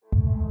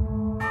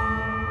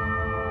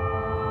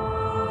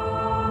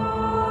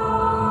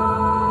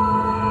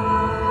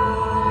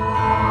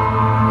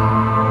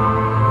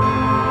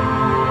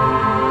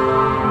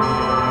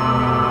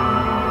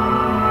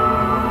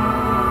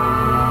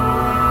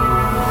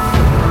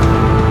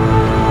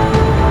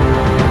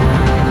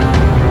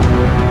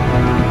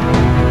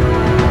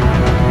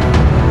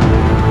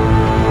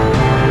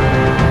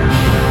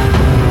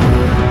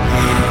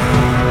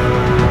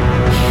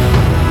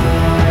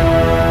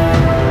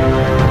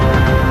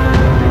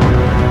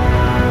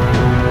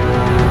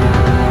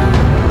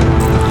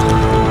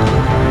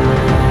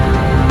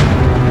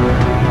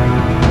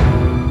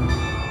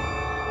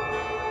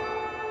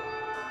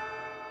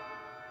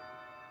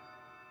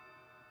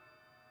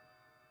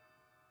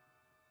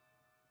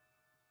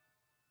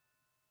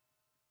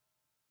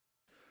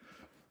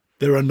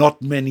There are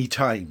not many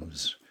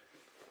times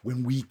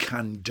when we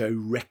can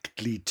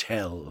directly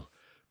tell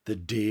the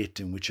date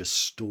in which a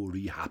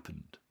story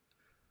happened.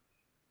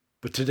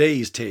 But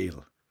today's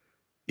tale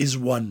is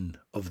one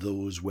of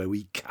those where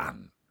we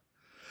can.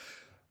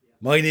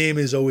 My name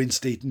is Owen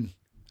Staten,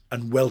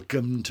 and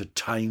welcome to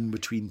Time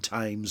Between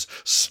Times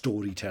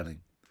Storytelling.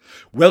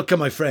 Welcome,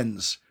 my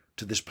friends,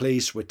 to this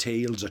place where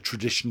tales are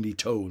traditionally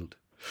told.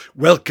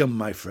 Welcome,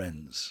 my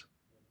friends,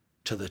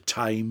 to the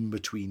Time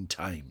Between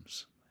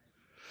Times.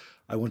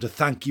 I want to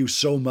thank you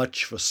so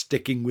much for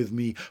sticking with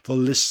me, for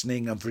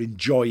listening, and for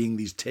enjoying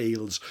these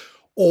tales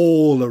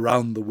all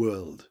around the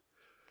world.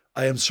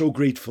 I am so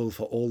grateful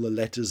for all the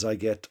letters I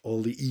get,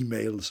 all the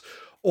emails,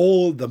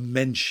 all the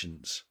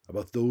mentions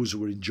about those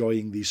who are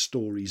enjoying these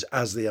stories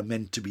as they are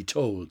meant to be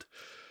told.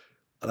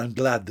 And I'm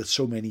glad that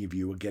so many of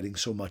you are getting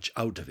so much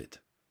out of it.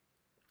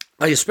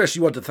 I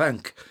especially want to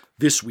thank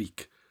this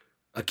week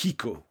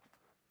Akiko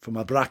from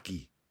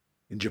Abraki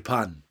in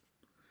Japan.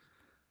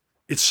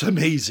 It's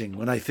amazing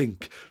when I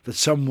think that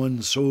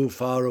someone so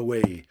far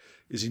away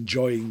is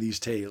enjoying these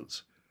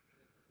tales.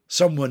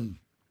 Someone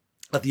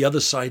at the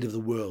other side of the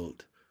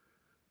world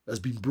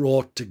has been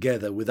brought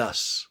together with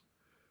us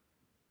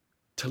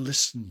to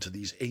listen to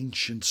these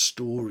ancient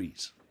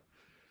stories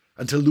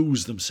and to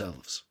lose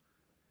themselves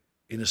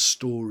in a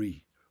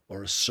story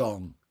or a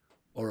song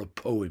or a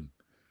poem.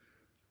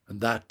 And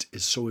that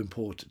is so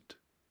important.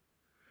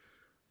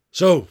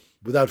 So,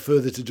 without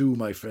further ado,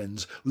 my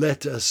friends,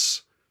 let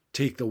us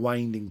take the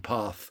winding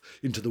path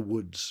into the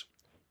woods.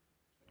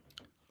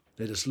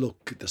 Let us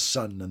look at the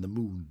sun and the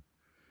moon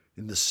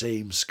in the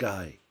same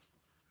sky.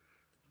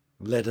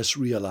 Let us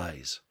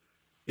realize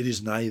it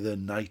is neither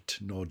night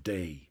nor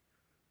day,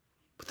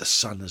 but the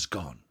sun has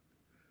gone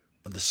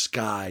and the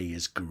sky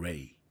is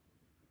grey.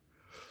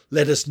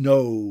 Let us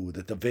know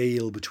that the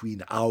veil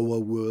between our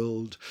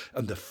world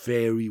and the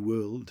fairy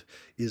world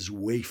is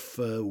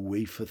wafer,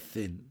 wafer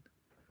thin.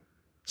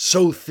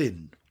 So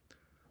thin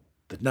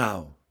that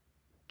now,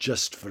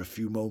 just for a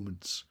few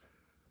moments,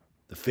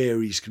 the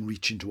fairies can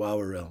reach into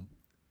our realm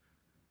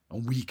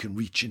and we can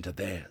reach into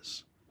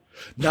theirs.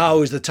 Now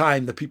is the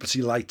time that people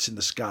see lights in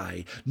the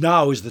sky.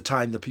 Now is the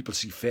time that people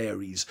see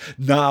fairies.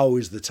 Now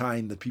is the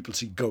time that people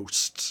see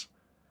ghosts.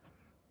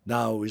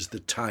 Now is the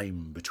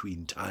time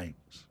between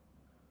times.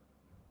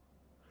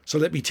 So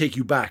let me take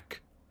you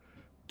back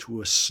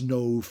to a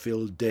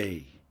snow-filled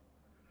day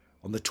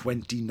on the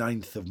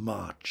 29th of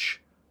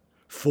March,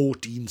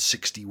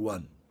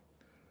 1461.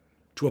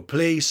 To a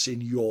place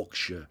in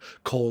Yorkshire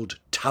called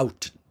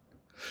Towton,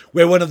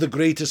 where one of the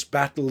greatest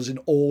battles in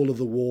all of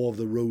the War of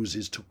the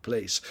Roses took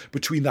place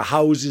between the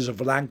houses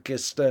of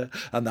Lancaster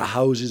and the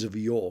houses of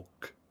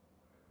York.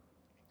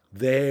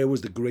 There was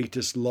the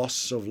greatest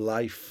loss of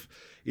life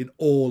in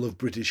all of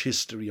British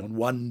history on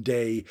one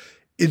day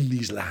in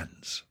these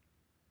lands.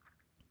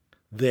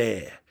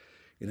 There,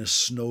 in a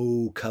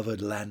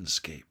snow-covered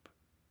landscape,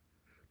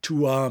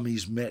 two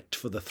armies met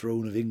for the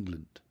throne of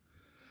England.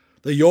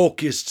 The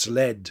Yorkists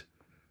led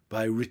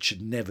by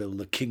Richard Neville,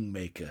 the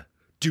Kingmaker,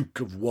 Duke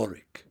of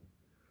Warwick.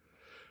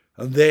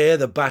 And there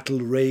the battle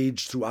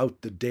raged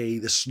throughout the day.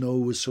 The snow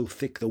was so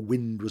thick, the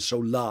wind was so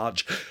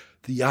large,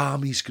 the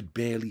armies could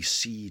barely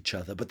see each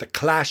other. But the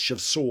clash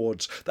of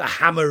swords, the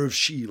hammer of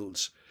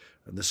shields,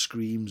 and the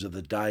screams of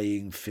the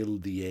dying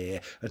filled the air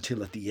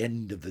until at the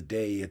end of the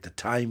day, at the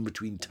time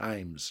between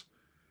times,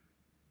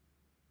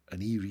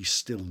 an eerie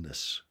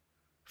stillness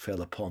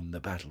fell upon the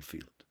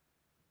battlefield.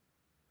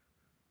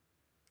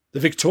 The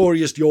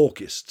victorious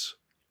Yorkists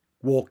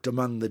walked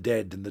among the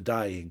dead and the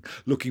dying,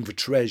 looking for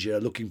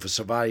treasure, looking for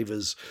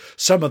survivors,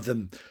 some of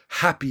them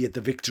happy at the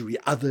victory,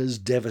 others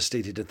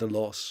devastated at the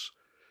loss.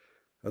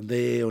 And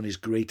there on his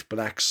great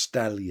black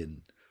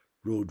stallion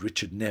rode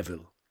Richard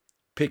Neville,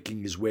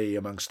 picking his way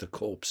amongst the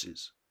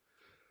corpses.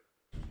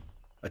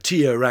 A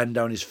tear ran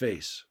down his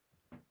face.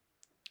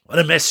 And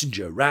a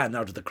messenger ran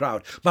out of the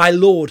crowd. My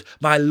lord,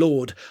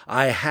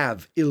 I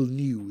have ill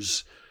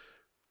news.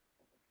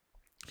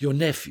 Your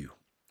nephew,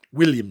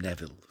 William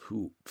Neville,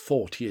 who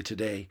fought here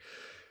today,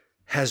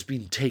 has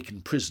been taken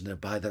prisoner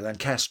by the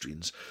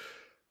Lancastrians.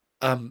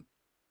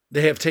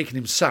 They have taken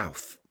him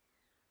south.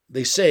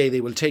 They say they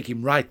will take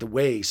him right the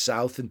way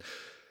south, and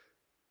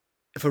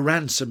if a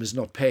ransom is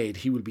not paid,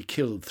 he will be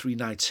killed 3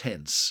 nights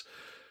hence.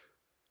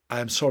 I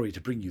am sorry to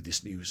bring you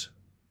this news.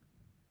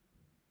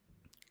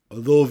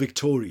 Although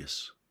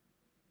victorious,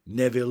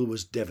 Neville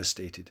was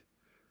devastated.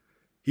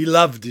 He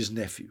loved his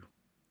nephew.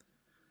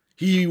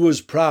 He was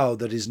proud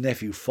that his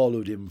nephew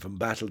followed him from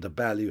battle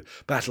to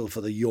battle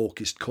for the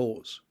Yorkist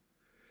cause.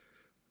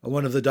 And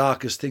one of the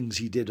darkest things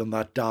he did on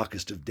that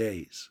darkest of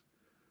days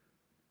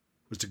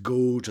was to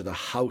go to the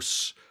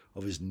house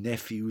of his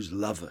nephew's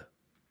lover,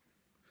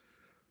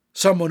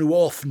 someone who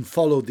often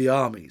followed the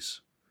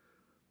armies.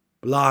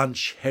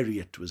 Blanche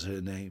Heriot was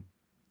her name.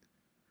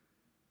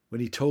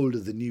 When he told her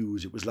the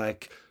news, it was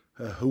like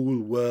her whole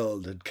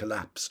world had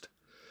collapsed.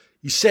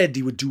 He said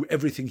he would do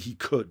everything he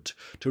could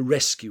to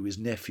rescue his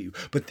nephew,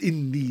 but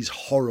in these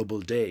horrible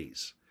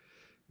days,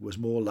 it was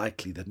more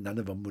likely that none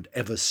of them would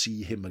ever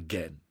see him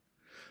again.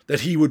 that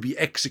he would be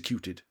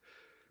executed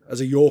as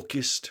a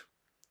Yorkist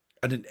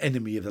and an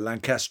enemy of the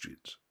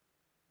Lancastrians.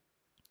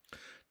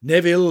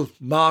 Neville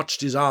marched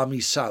his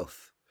army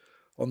south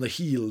on the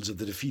heels of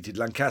the defeated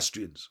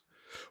Lancastrians,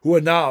 who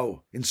are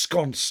now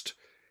ensconced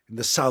in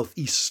the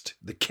southeast,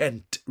 the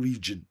Kent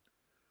region.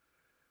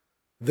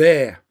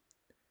 There,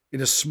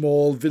 in a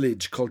small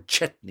village called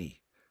Chetney,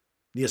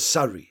 near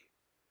Surrey,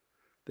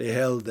 they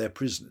held their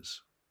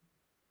prisoners.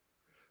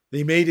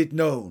 They made it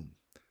known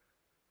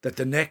that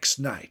the next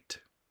night,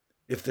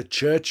 if the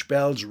church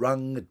bells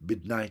rung at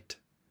midnight,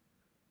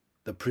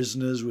 the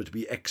prisoners were to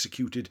be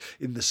executed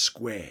in the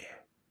square,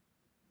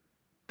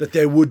 that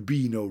there would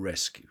be no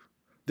rescue,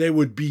 there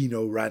would be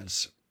no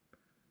ransom.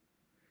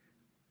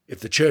 If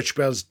the church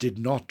bells did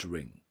not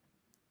ring,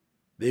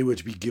 they were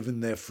to be given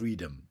their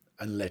freedom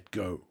and let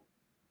go.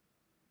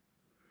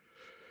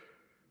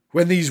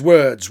 When these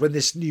words, when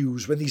this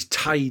news, when these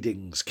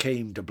tidings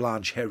came to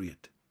Blanche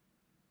Heriot,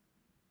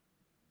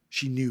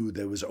 she knew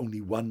there was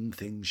only one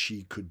thing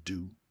she could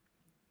do.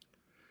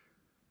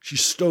 She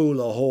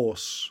stole a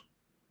horse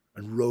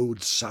and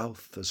rode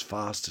south as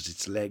fast as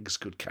its legs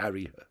could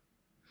carry her,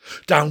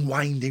 down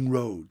winding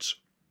roads,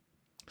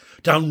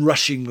 down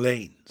rushing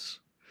lanes.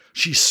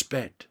 She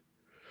sped,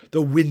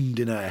 the wind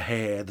in her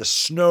hair, the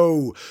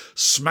snow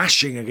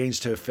smashing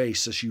against her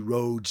face as she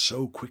rode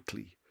so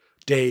quickly.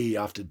 Day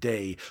after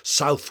day,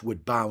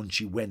 southward bound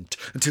she went,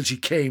 until she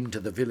came to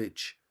the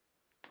village.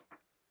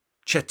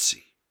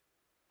 Chertsey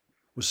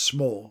was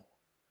small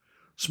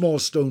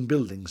stone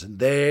buildings, and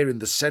there in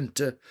the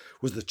centre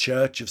was the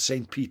church of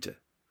St. Peter,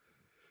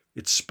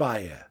 its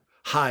spire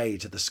high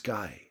to the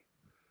sky.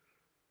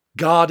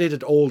 Guarded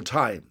at all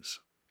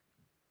times,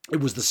 it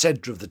was the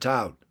centre of the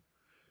town.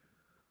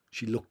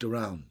 She looked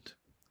around,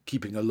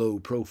 keeping a low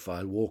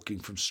profile, walking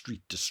from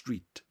street to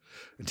street,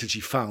 until she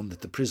found that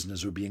the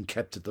prisoners were being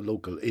kept at the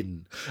local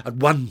inn. At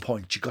one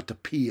point she got to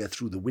peer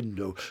through the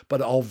window,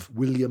 but of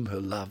William, her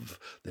love,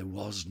 there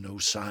was no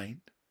sign.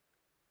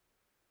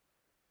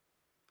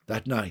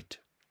 That night,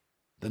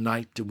 the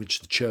night in which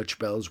the church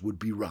bells would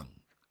be rung,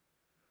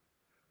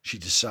 she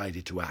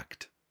decided to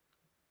act.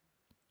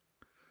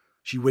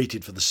 She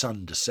waited for the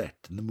sun to set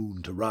and the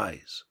moon to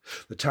rise.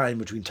 The time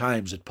between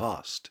times had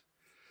passed,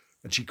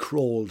 and she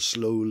crawled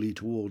slowly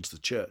towards the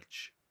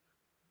church.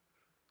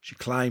 She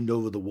climbed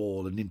over the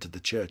wall and into the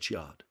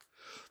churchyard,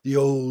 the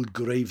old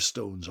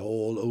gravestones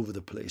all over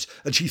the place,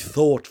 and she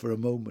thought for a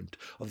moment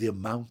of the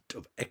amount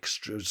of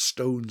extra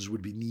stones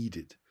would be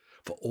needed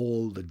for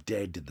all the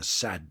dead in the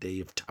sad day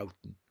of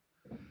Towton.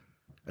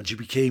 And she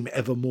became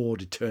ever more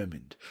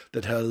determined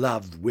that her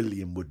loved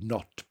William would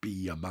not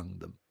be among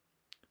them.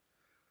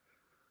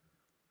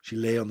 She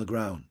lay on the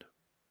ground,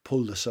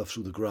 pulled herself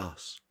through the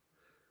grass,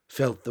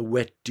 felt the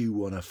wet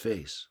dew on her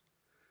face,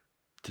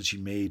 till she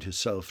made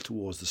herself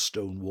towards the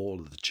stone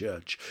wall of the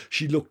church.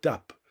 She looked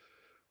up.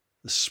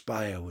 The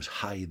spire was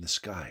high in the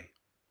sky.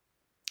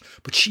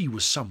 But she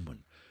was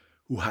someone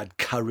who had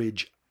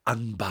courage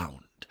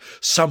unbound,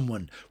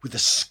 someone with the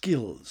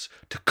skills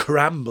to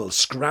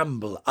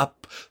scramble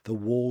up the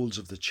walls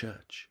of the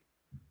church.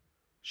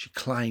 She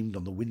climbed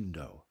on the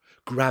window,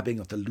 grabbing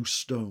at the loose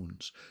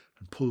stones,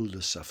 and pulled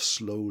herself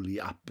slowly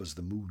up as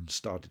the moon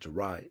started to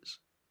rise.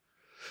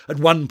 At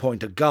one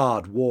point a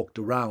guard walked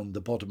around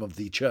the bottom of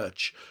the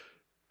church,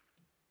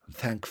 and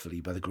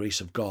thankfully, by the grace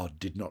of God,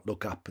 did not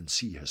look up and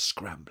see her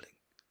scrambling.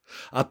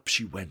 Up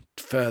she went,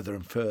 further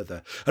and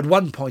further. At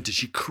one point, as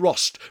she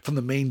crossed from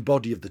the main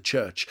body of the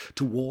church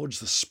towards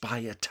the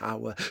spire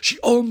tower, she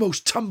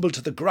almost tumbled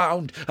to the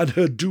ground and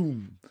her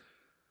doom.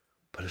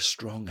 But her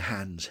strong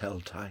hands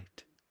held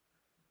tight,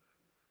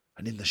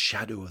 and in the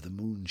shadow of the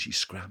moon she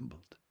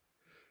scrambled,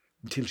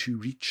 until she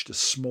reached a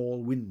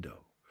small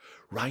window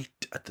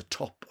right at the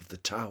top of the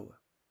tower.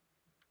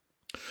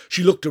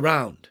 She looked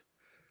around.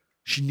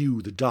 She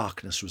knew the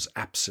darkness was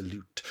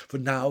absolute, for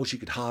now she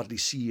could hardly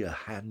see her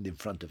hand in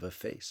front of her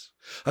face.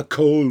 A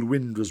cold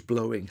wind was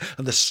blowing,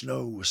 and the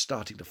snow was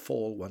starting to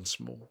fall once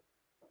more.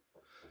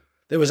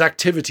 There was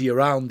activity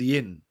around the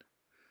inn,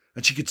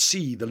 and she could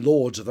see the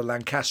lords of the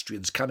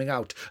Lancastrians coming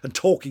out and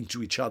talking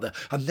to each other,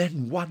 and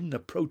then one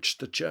approached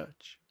the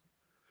church.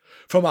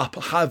 From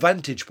her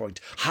vantage point,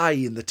 high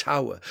in the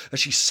tower,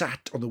 as she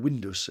sat on the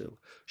windowsill,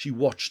 she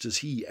watched as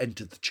he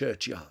entered the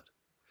churchyard,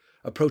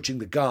 approaching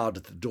the guard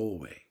at the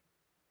doorway.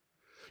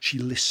 She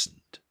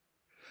listened,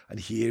 and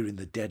here in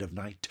the dead of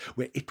night,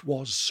 where it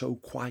was so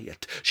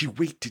quiet, she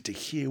waited to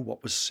hear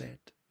what was said.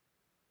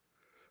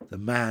 The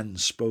man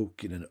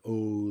spoke in an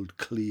old,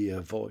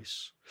 clear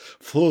voice,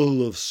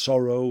 full of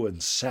sorrow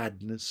and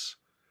sadness,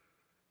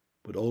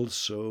 but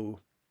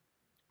also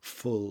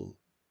full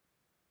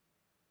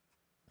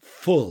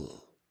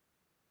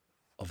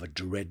of a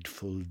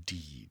dreadful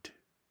deed.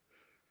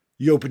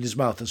 He opened his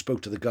mouth and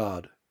spoke to the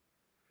guard.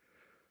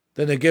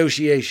 The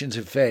negotiations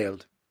have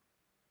failed.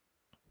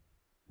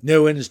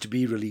 No one is to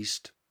be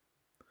released.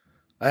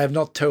 I have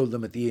not told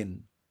them at the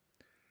inn.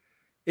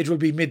 It will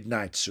be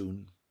midnight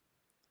soon.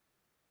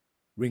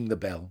 Ring the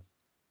bell.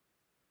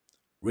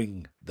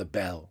 Ring the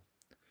bell.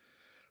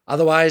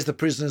 Otherwise the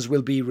prisoners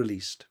will be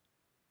released.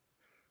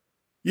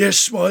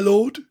 "Yes, my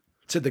lord,"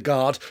 said the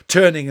guard,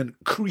 turning and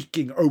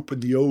creaking open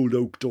the old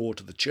oak door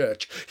to the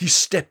church. He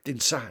stepped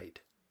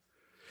inside.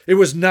 It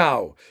was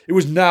now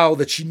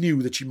that she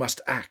knew that she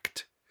must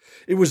act.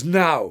 It was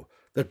now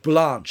that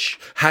Blanche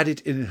had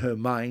it in her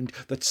mind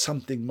that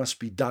something must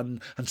be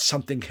done, and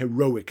something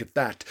heroic at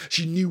that.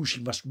 She knew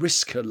she must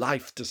risk her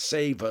life to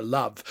save her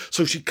love,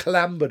 so she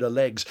clambered her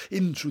legs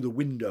in through the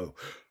window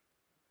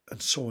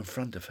and saw in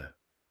front of her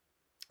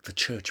the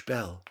church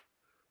bell,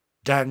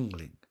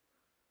 dangling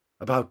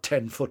about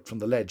 10 foot from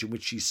the ledge on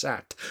which she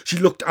sat. She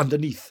looked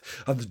underneath,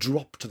 and the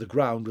drop to the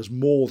ground was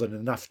more than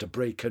enough to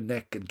break her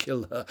neck and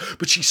kill her.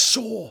 But she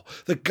saw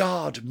the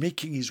guard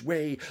making his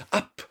way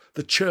up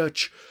the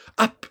church,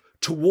 up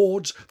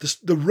towards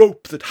the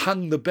rope that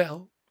hung the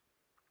bell.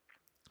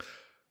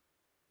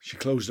 She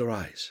closed her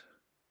eyes,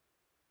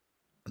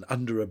 and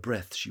under her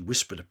breath she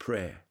whispered a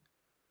prayer.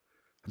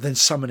 And then,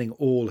 summoning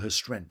all her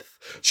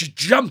strength, she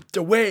jumped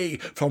away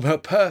from her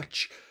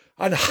perch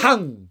and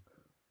hung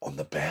on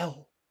the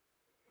bell.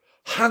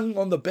 Hung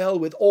on the bell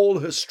with all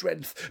her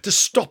strength to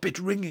stop it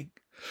ringing.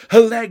 Her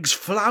legs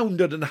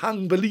floundered and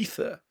hung beneath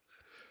her.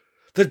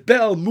 The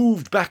bell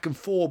moved back and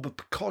forth, but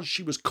because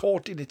she was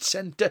caught in its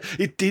centre,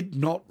 it did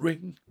not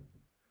ring.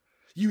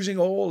 Using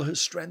all her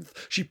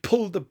strength, she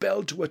pulled the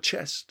bell to her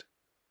chest.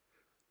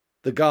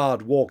 The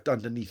guard walked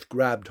underneath,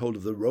 grabbed hold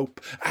of the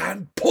rope,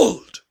 and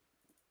pulled.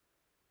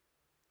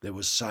 There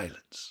was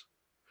silence.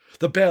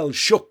 The bell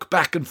shook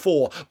back and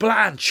forth.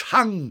 Blanche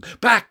hung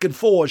back and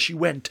forth as she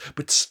went,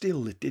 but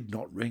still it did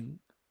not ring.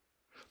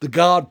 The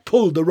guard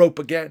pulled the rope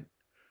again.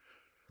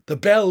 The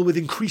bell, with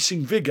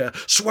increasing vigour,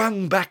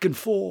 swung back and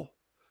forth,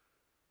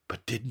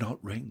 but did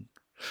not ring.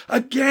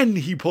 Again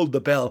he pulled the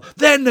bell,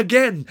 then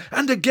again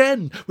and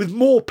again, with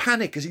more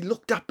panic as he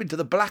looked up into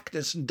the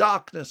blackness and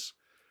darkness.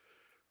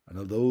 And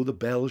although the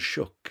bell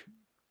shook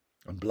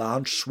and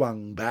Blanche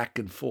swung back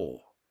and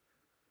forth,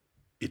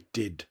 it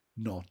did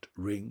not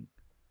ring.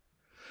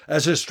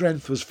 As her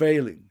strength was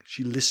failing,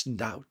 she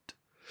listened out,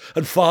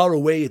 and far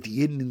away at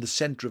the inn in the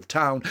centre of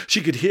town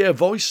she could hear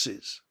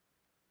voices.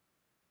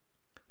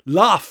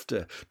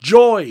 Laughter,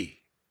 joy,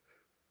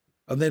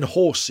 and then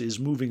horses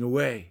moving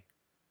away.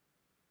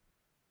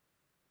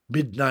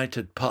 Midnight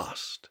had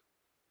passed.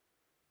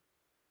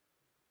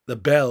 The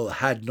bell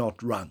had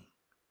not rung,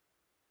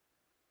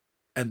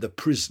 and the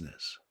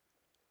prisoners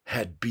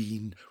had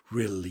been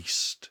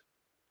released.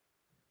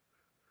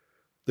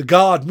 The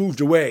guard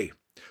moved away,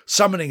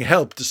 summoning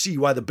help to see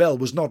why the bell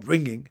was not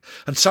ringing,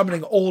 and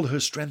summoning all her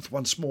strength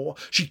once more,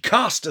 she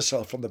cast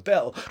herself from the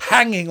bell,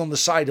 hanging on the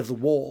side of the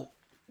wall,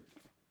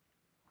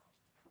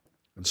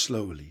 and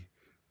slowly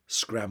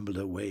scrambled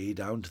her way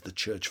down to the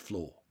church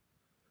floor.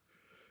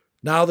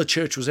 Now the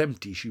church was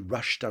empty. She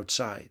rushed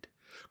outside,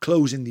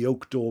 closing the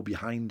oak door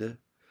behind her.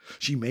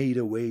 She made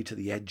her way to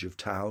the edge of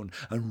town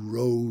and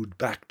rode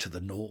back to the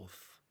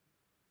north.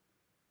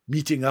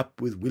 Meeting up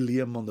with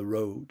William on the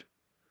road,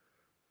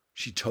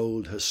 she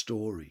told her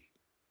story,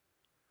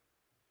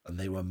 and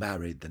they were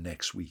married the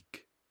next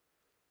week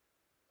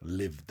and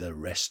lived the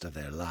rest of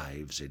their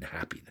lives in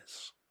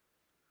happiness.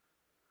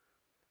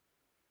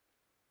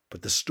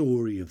 But the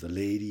story of the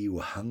lady who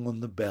hung on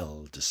the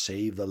bell to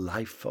save the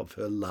life of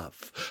her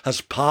love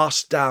has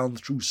passed down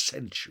through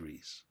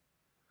centuries.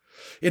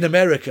 In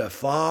America,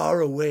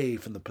 far away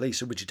from the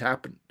place in which it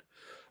happened,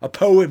 a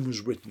poem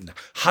was written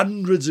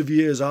hundreds of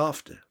years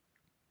after.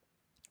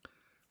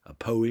 A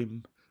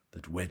poem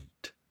that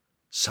went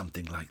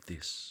something like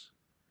this.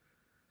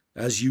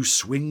 As you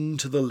swing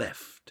to the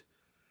left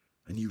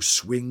and you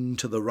swing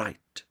to the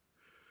right,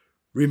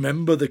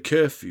 remember the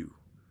curfew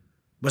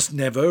must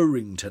never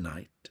ring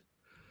tonight.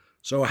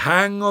 So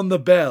hang on the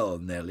bell,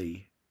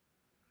 Nellie.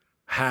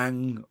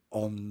 Hang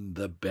on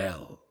the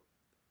bell.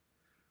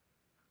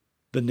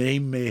 The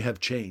name may have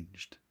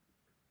changed.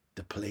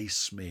 The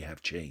place may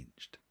have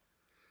changed.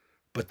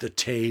 But the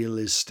tale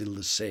is still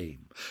the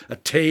same. A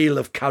tale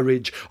of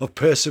courage, of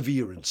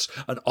perseverance,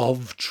 and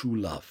of true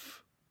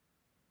love.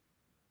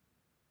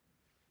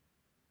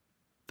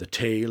 The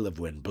tale of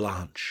when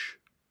Blanche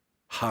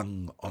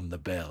hung on the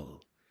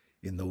bell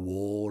in the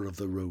War of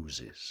the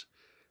Roses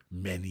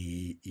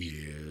many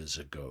years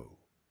ago.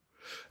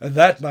 And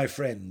that, my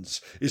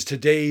friends, is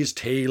today's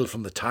tale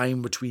from the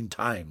time between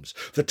times,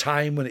 the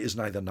time when it is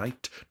neither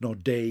night nor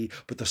day,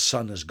 but the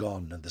sun is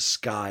gone and the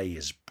sky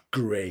is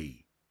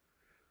grey.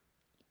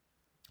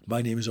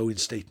 My name is Owen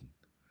Staten.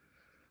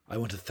 I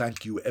want to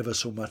thank you ever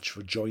so much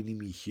for joining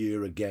me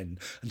here again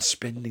and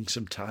spending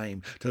some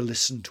time to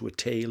listen to a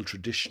tale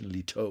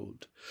traditionally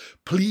told.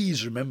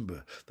 Please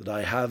remember that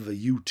I have a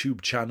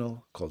YouTube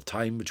channel called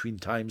Time Between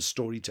Times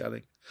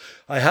Storytelling.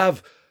 I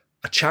have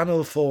a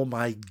channel for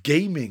my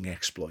gaming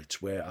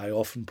exploits where I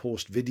often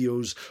post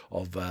videos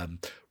of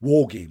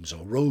war games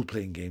or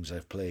role-playing games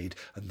I've played,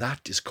 and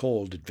that is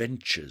called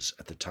Adventures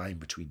at the Time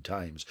Between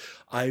Times.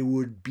 I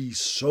would be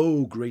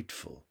so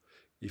grateful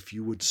if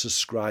you would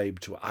subscribe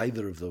to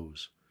either of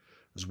those,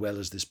 as well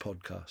as this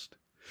podcast.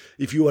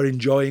 If you are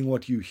enjoying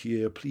what you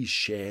hear, please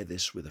share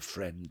this with a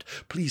friend.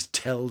 Please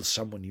tell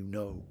someone you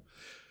know.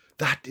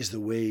 That is the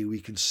way we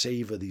can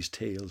savour these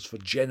tales for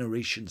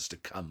generations to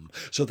come,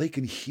 so they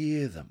can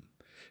hear them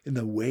in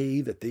the way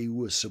that they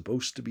were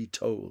supposed to be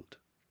told.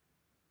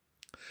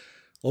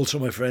 Also,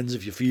 my friends,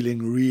 if you're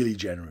feeling really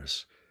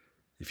generous,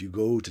 if you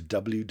go to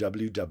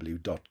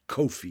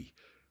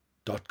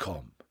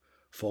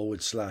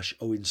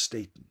www.ko-fi.com/Owen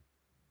Staten,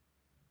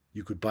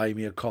 you could buy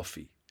me a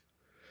coffee,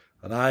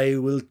 and I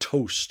will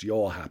toast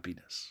your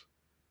happiness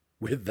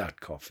with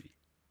that coffee.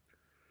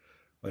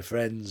 My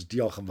friends,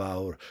 diolch yn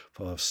fawr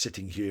for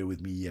sitting here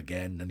with me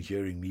again and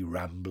hearing me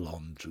ramble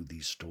on through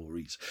these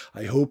stories.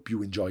 I hope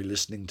you enjoy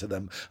listening to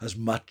them as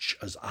much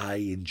as I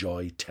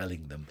enjoy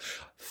telling them.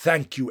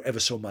 Thank you ever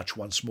so much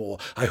once more.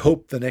 I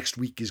hope the next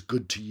week is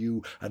good to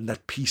you and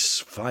that peace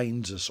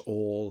finds us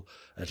all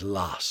at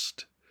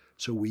last,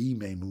 so we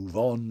may move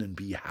on and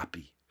be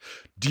happy.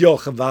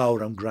 Diolch yn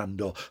fawr am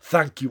gwrando.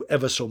 Thank you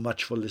ever so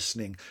much for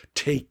listening.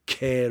 Take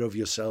care of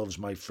yourselves,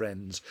 my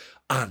friends,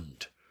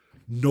 and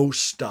no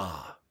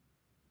star.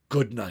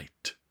 Good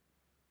night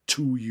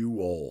to you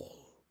all.